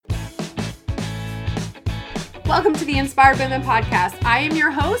Welcome to the Inspired Women Podcast. I am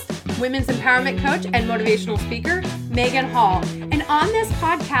your host, women's empowerment coach and motivational speaker, Megan Hall. And on this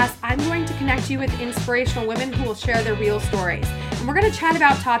podcast, I'm going to connect you with inspirational women who will share their real stories. And we're going to chat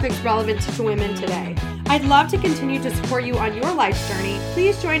about topics relevant to women today. I'd love to continue to support you on your life's journey.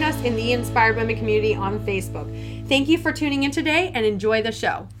 Please join us in the Inspired Women community on Facebook. Thank you for tuning in today and enjoy the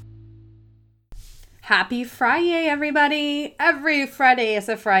show. Happy Friday, everybody. Every Friday is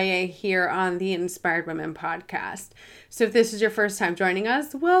a Friday here on the Inspired Women Podcast. So if this is your first time joining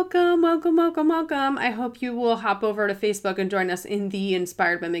us, welcome. I hope you will hop over to Facebook and join us in the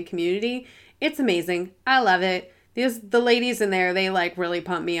Inspired Women community. It's amazing. I love it. The ladies in there, they really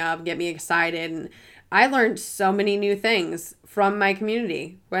pump me up, get me excited. And I learned so many new things from my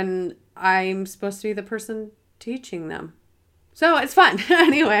community when I'm supposed to be the person teaching them. So it's fun.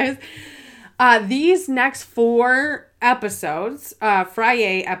 Anyways. These next 4 episodes,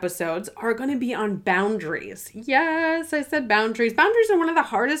 Friday episodes, are going to be on boundaries. Yes, I said boundaries. Boundaries are one of the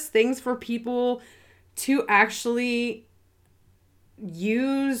hardest things for people to actually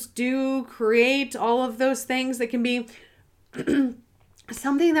use, do, create, all of those things that can be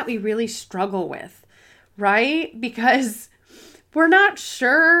something that we really struggle with, right? Because we're not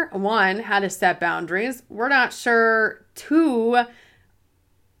sure, 1, how to set boundaries. We're not sure, 2,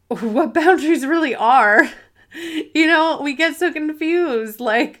 what boundaries really are. We get so confused.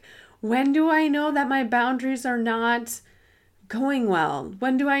 When do I know that my boundaries are not going well?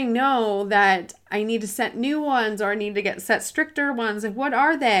 When do I know that I need to set new ones or I need to set stricter ones? What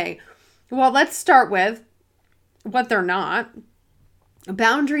are they? Well, let's start with what they're not.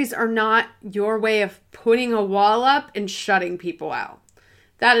 Boundaries are not your way of putting a wall up and shutting people out.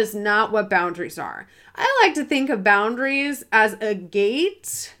 That is not what boundaries are. I like to think of boundaries as a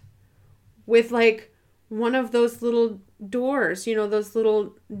gate with one of those little doors, those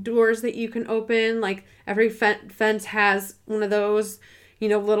little doors that you can open. Every fence has one of those,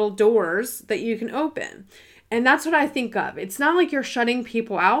 little doors that you can open. And that's what I think of. It's not like you're shutting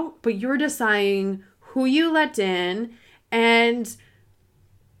people out, but you're deciding who you let in and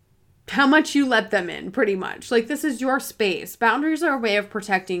how much you let them in, pretty much. This is your space. Boundaries are a way of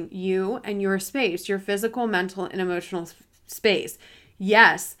protecting you and your space, your physical, mental, and emotional space.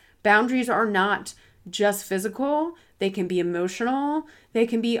 Yes, boundaries are not just physical. They can be emotional. They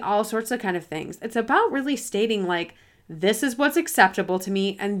can be all sorts of kind of things. It's about really stating this is what's acceptable to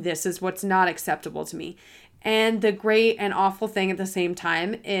me and this is what's not acceptable to me. And the great and awful thing at the same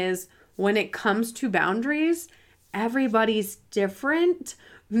time is when it comes to boundaries, everybody's different.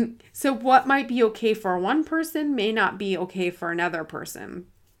 So what might be okay for one person may not be okay for another person.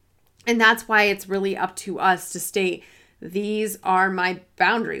 And that's why it's really up to us to state, these are my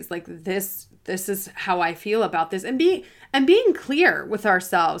boundaries. This is how I feel about this, and being clear with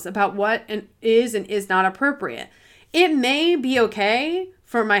ourselves about what is and is not appropriate. It may be okay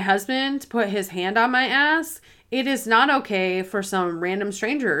for my husband to put his hand on my ass. It is not okay for some random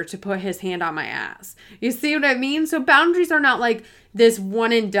stranger to put his hand on my ass. You see what I mean? So boundaries are not this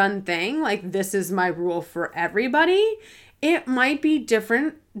one and done thing. This is my rule for everybody. It might be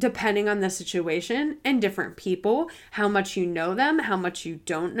different depending on the situation and different people, how much you know them, how much you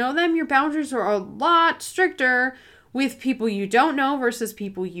don't know them. Your boundaries are a lot stricter with people you don't know versus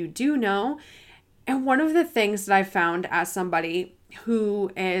people you do know. And one of the things that I found as somebody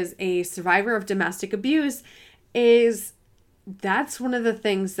who is a survivor of domestic abuse is that's one of the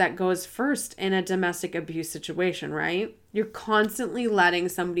things that goes first in a domestic abuse situation, right? You're constantly letting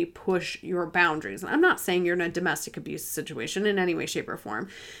somebody push your boundaries. And I'm not saying you're in a domestic abuse situation in any way, shape, or form.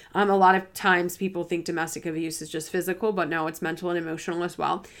 A lot of times people think domestic abuse is just physical, but no, it's mental and emotional as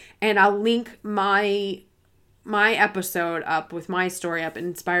well. And I'll link my episode up with my story up at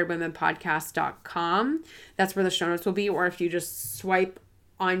inspiredwomenpodcast.com. That's where the show notes will be. Or if you just swipe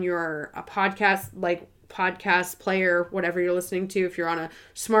on your podcast player, whatever you're listening to, if you're on a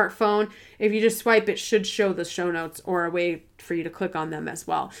smartphone, if you just swipe, it should show the show notes or a way for you to click on them as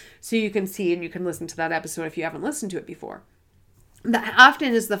well. So you can see and you can listen to that episode if you haven't listened to it before. That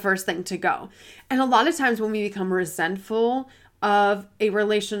often is the first thing to go. And a lot of times when we become resentful of a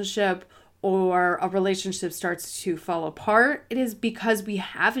relationship or a relationship starts to fall apart, it is because we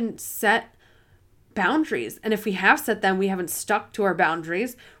haven't set boundaries. And if we have set them, we haven't stuck to our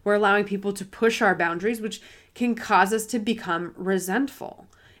boundaries. We're allowing people to push our boundaries, which can cause us to become resentful.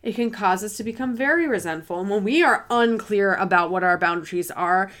 It can cause us to become very resentful. And when we are unclear about what our boundaries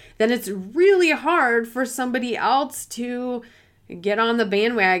are, then it's really hard for somebody else to get on the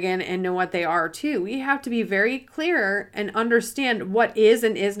bandwagon and know what they are too. We have to be very clear and understand what is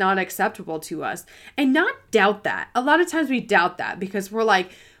and is not acceptable to us and not doubt that. A lot of times we doubt that because we're like,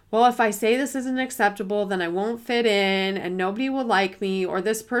 well, if I say this isn't acceptable, then I won't fit in and nobody will like me, or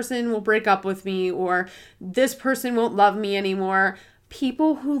this person will break up with me, or this person won't love me anymore.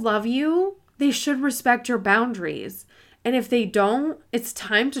 People who love you, they should respect your boundaries. And if they don't, it's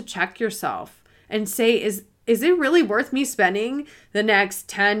time to check yourself and say, is it really worth me spending the next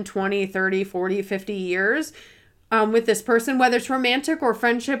 10, 20, 30, 40, 50 years with this person, whether it's romantic or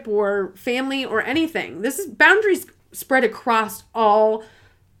friendship or family or anything? This is boundaries spread across all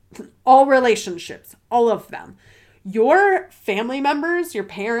relationships, all of them. Your family members, your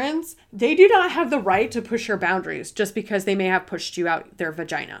parents, they do not have the right to push your boundaries just because they may have pushed you out their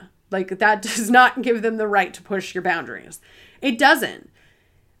vagina. Like, that does not give them the right to push your boundaries. It doesn't.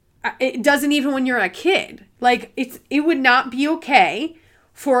 It doesn't even when you're a kid. Like, it would not be okay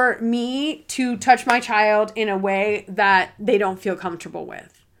for me to touch my child in a way that they don't feel comfortable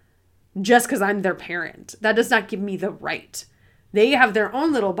with just because I'm their parent. That does not give me the right. They have their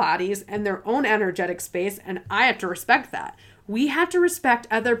own little bodies and their own energetic space, and I have to respect that. We have to respect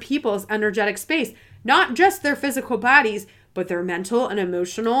other people's energetic space, not just their physical bodies, but their mental and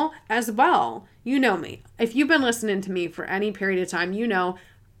emotional as well. You know me. If you've been listening to me for any period of time, you know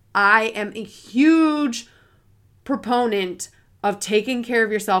I am a huge proponent of taking care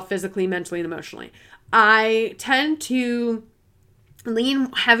of yourself physically, mentally, and emotionally. I tend to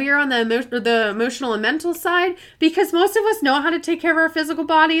lean heavier on the emotional and mental side because most of us know how to take care of our physical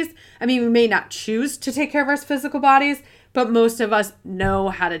bodies. I mean, we may not choose to take care of our physical bodies, but most of us know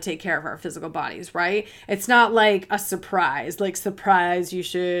how to take care of our physical bodies, right? It's not like a surprise, surprise, you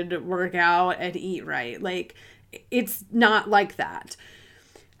should work out and eat right. Like, it's not like that.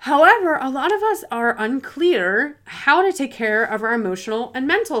 However, a lot of us are unclear how to take care of our emotional and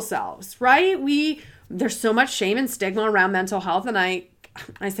mental selves, right? There's so much shame and stigma around mental health, and I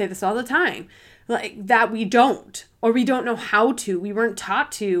say this all the time, like, that we don't know how to. We weren't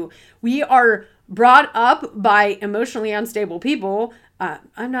taught to. We are brought up by emotionally unstable people.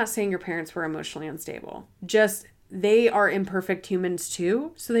 I'm not saying your parents were emotionally unstable. Just they are imperfect humans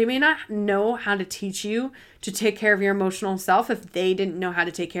too. So they may not know how to teach you to take care of your emotional self if they didn't know how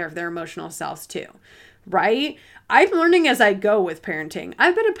to take care of their emotional selves too, right? I'm learning as I go with parenting.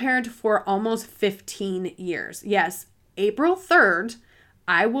 I've been a parent for almost 15 years. Yes, April 3rd,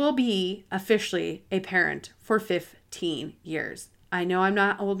 I will be officially a parent for 15 years. I know I'm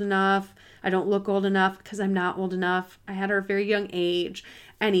not old enough. I don't look old enough because I'm not old enough. I had her at a very young age.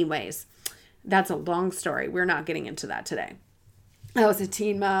 Anyways, that's a long story. We're not getting into that today. I was a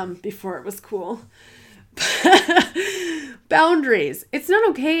teen mom before it was cool. Boundaries. It's not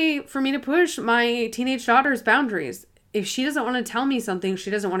okay for me to push my teenage daughter's boundaries. If she doesn't want to tell me something, she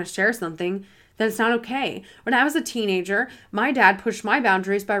doesn't want to share something, then it's not okay. When I was a teenager, my dad pushed my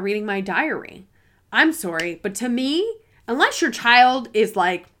boundaries by reading my diary. I'm sorry, but to me, unless your child is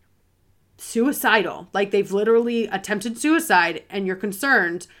like suicidal, like they've literally attempted suicide and you're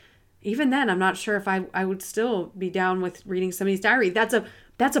concerned, even then, I'm not sure if I would still be down with reading somebody's diary. That's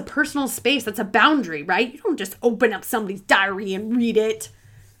a personal space. That's a boundary, right? You don't just open up somebody's diary and read it.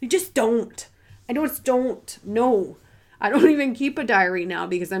 You just don't. I don't. No. I don't even keep a diary now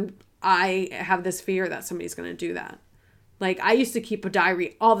because I have this fear that somebody's going to do that. Like, I used to keep a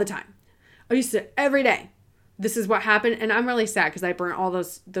diary all the time. I used to, every day. This is what happened. And I'm really sad because I burnt all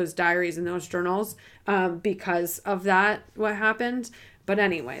those diaries and those journals because of that, what happened. But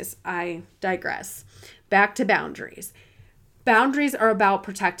anyways, I digress. Back to boundaries. Boundaries are about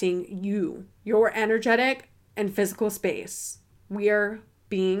protecting you, your energetic and physical space. We are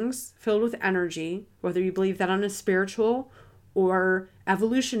beings filled with energy, whether you believe that on a spiritual or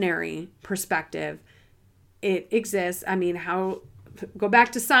evolutionary perspective. It exists. I mean, go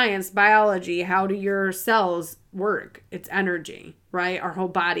back to science, biology. How do your cells work? It's energy, right? Our whole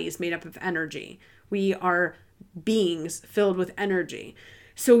body is made up of energy. We are beings filled with energy.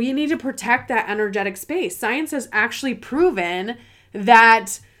 So we need to protect that energetic space. Science has actually proven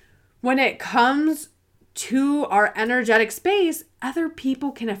that when it comes to our energetic space, other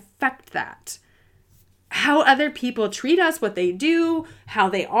people can affect that. How other people treat us, what they do, how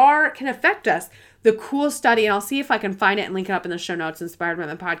they are, can affect us. The cool study, and I'll see if I can find it and link it up in the show notes,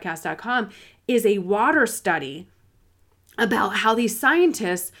 inspiredwomenpodcast.com, is a water study about how these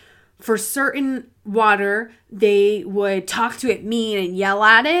scientists, for certain water, they would talk to it mean and yell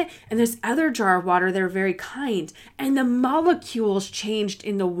at it. And this other jar of water, they're very kind. And the molecules changed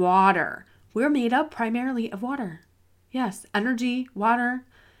in the water. We're made up primarily of water. Yes, energy, water.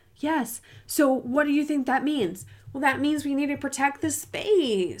 Yes. So what do you think that means? Well, that means we need to protect the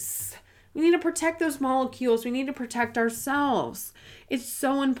space. We need to protect those molecules. We need to protect ourselves. It's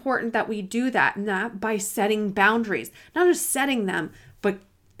so important that we do that, and that by setting boundaries. Not just setting them, but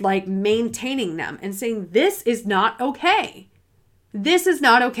like maintaining them and saying, this is not okay. This is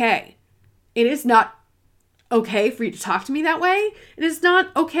not okay. It is not okay for you to talk to me that way. It is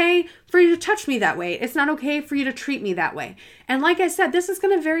not okay for you to touch me that way. It's not okay for you to treat me that way. And like I said, this is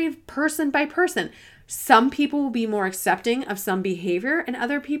going to vary person by person. Some people will be more accepting of some behavior and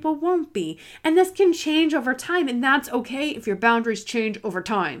other people won't be. And this can change over time, and that's okay if your boundaries change over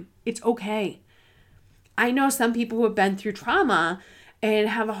time. It's okay. I know some people who have been through trauma and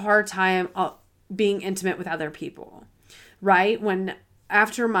have a hard time being intimate with other people, right? When I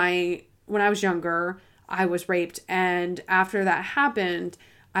was younger, I was raped, and after that happened,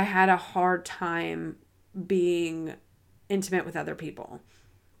 I had a hard time being intimate with other people,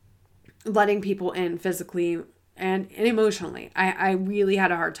 letting people in physically and emotionally. I really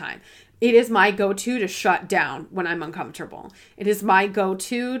had a hard time. It is my go-to to shut down when I'm uncomfortable. It is my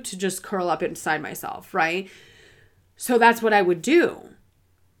go-to to just curl up inside myself, right? So that's what I would do.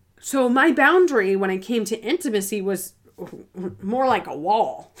 So my boundary when it came to intimacy was more like a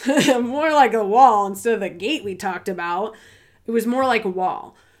wall. More like a wall instead of the gate we talked about. It was more like a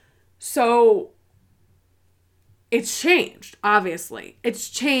wall. So it's changed, obviously. It's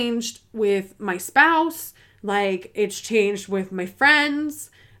changed with my spouse. Like, it's changed with my friends.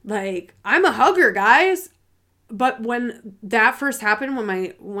 Like, I'm a hugger, guys. But when that first happened,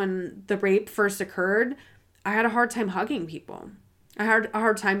 when the rape first occurred, I had a hard time hugging people. I had a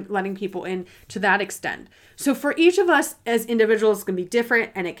hard time letting people in to that extent. So for each of us as individuals, it's going to be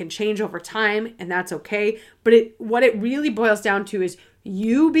different and it can change over time, and that's okay. But what it really boils down to is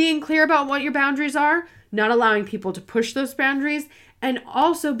you being clear about what your boundaries are, not allowing people to push those boundaries, and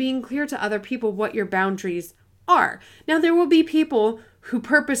also being clear to other people what your boundaries are. Now, there will be people who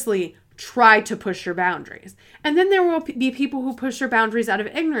purposely try to push your boundaries. And then there will be people who push your boundaries out of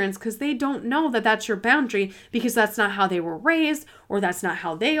ignorance because they don't know that that's your boundary because that's not how they were raised or that's not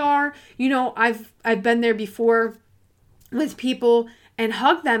how they are. You know, I've been there before with people and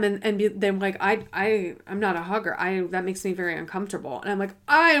hug them and they're like, I'm not a hugger. That makes me very uncomfortable. And I'm like,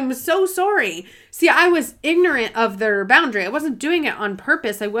 I'm so sorry. See, I was ignorant of their boundary. I wasn't doing it on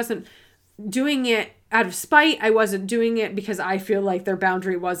purpose. I wasn't doing it out of spite. I wasn't doing it because I feel like their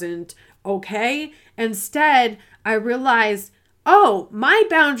boundary wasn't okay. Instead, I realized, oh, my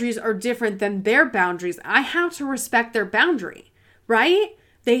boundaries are different than their boundaries. I have to respect their boundary, right?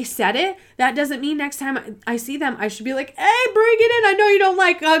 They said it. That doesn't mean next time I see them, I should be like, hey, bring it in. I know you don't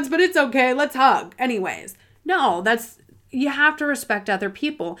like hugs, but it's okay. Let's hug. Anyways, no, you have to respect other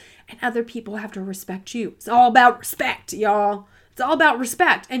people and other people have to respect you. It's all about respect, y'all. It's all about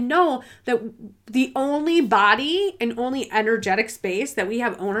respect, and know that the only body and only energetic space that we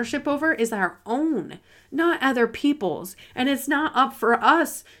have ownership over is our own, not other people's. And it's not up for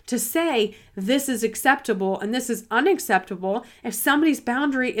us to say this is acceptable and this is unacceptable. If somebody's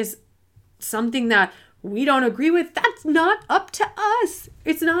boundary is something that we don't agree with, that's not up to us.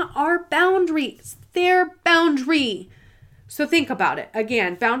 It's not our boundary. It's their boundary. So think about it.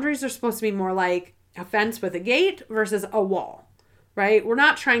 Again, boundaries are supposed to be more like a fence with a gate versus a wall. Right? We're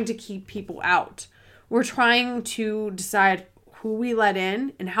not trying to keep people out. We're trying to decide who we let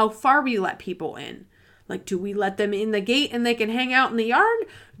in and how far we let people in. Like, do we let them in the gate and they can hang out in the yard?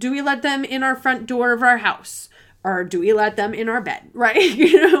 Do we let them in our front door of our house? Or do we let them in our bed? Right?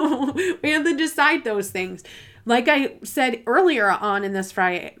 We have to decide those things. Like I said earlier on in this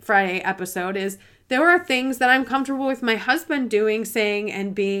Friday episode, is there are things that I'm comfortable with my husband doing, saying,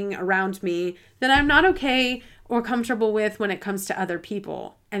 and being around me that I'm not okay or comfortable with when it comes to other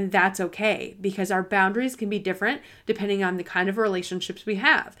people. And that's okay, because our boundaries can be different depending on the kind of relationships we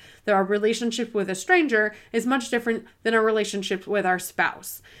have. Our relationship with a stranger is much different than our relationship with our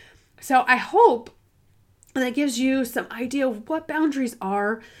spouse. So I hope that gives you some idea of what boundaries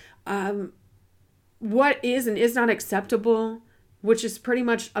are, what is and is not acceptable, which is pretty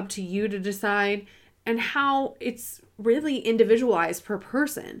much up to you to decide, and how it's really individualized per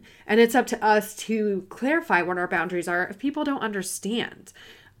person. And it's up to us to clarify what our boundaries are if people don't understand,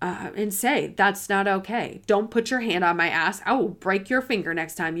 and say, that's not okay. Don't put your hand on my ass. I will break your finger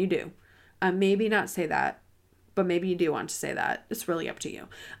next time you do. Maybe not say that, but maybe you do want to say that. It's really up to you.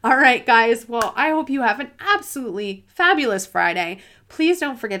 All right, guys. Well, I hope you have an absolutely fabulous Friday. Please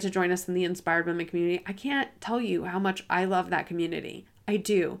don't forget to join us in the Inspired Women community. I can't tell you how much I love that community. I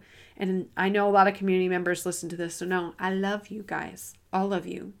do. And I know a lot of community members listen to this, so no, I love you guys. All of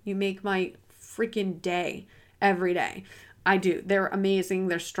you. You make my freaking day every day. I do. They're amazing.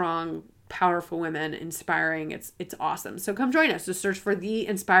 They're strong, powerful women, inspiring. It's awesome. So come join us. Just search for the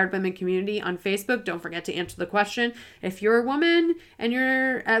Inspired Women community on Facebook. Don't forget to answer the question. If you're a woman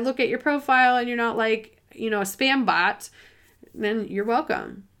and look at your profile and you're not like, a spam bot, then you're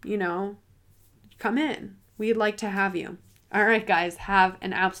welcome. come in. We'd like to have you. All right, guys, have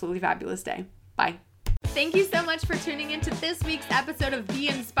an absolutely fabulous day. Bye. Thank you so much for tuning into this week's episode of the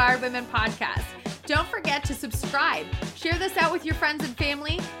Inspired Women Podcast. Don't forget to subscribe, share this out with your friends and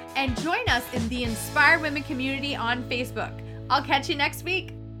family, and join us in the Inspired Women community on Facebook. I'll catch you next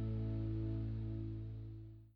week.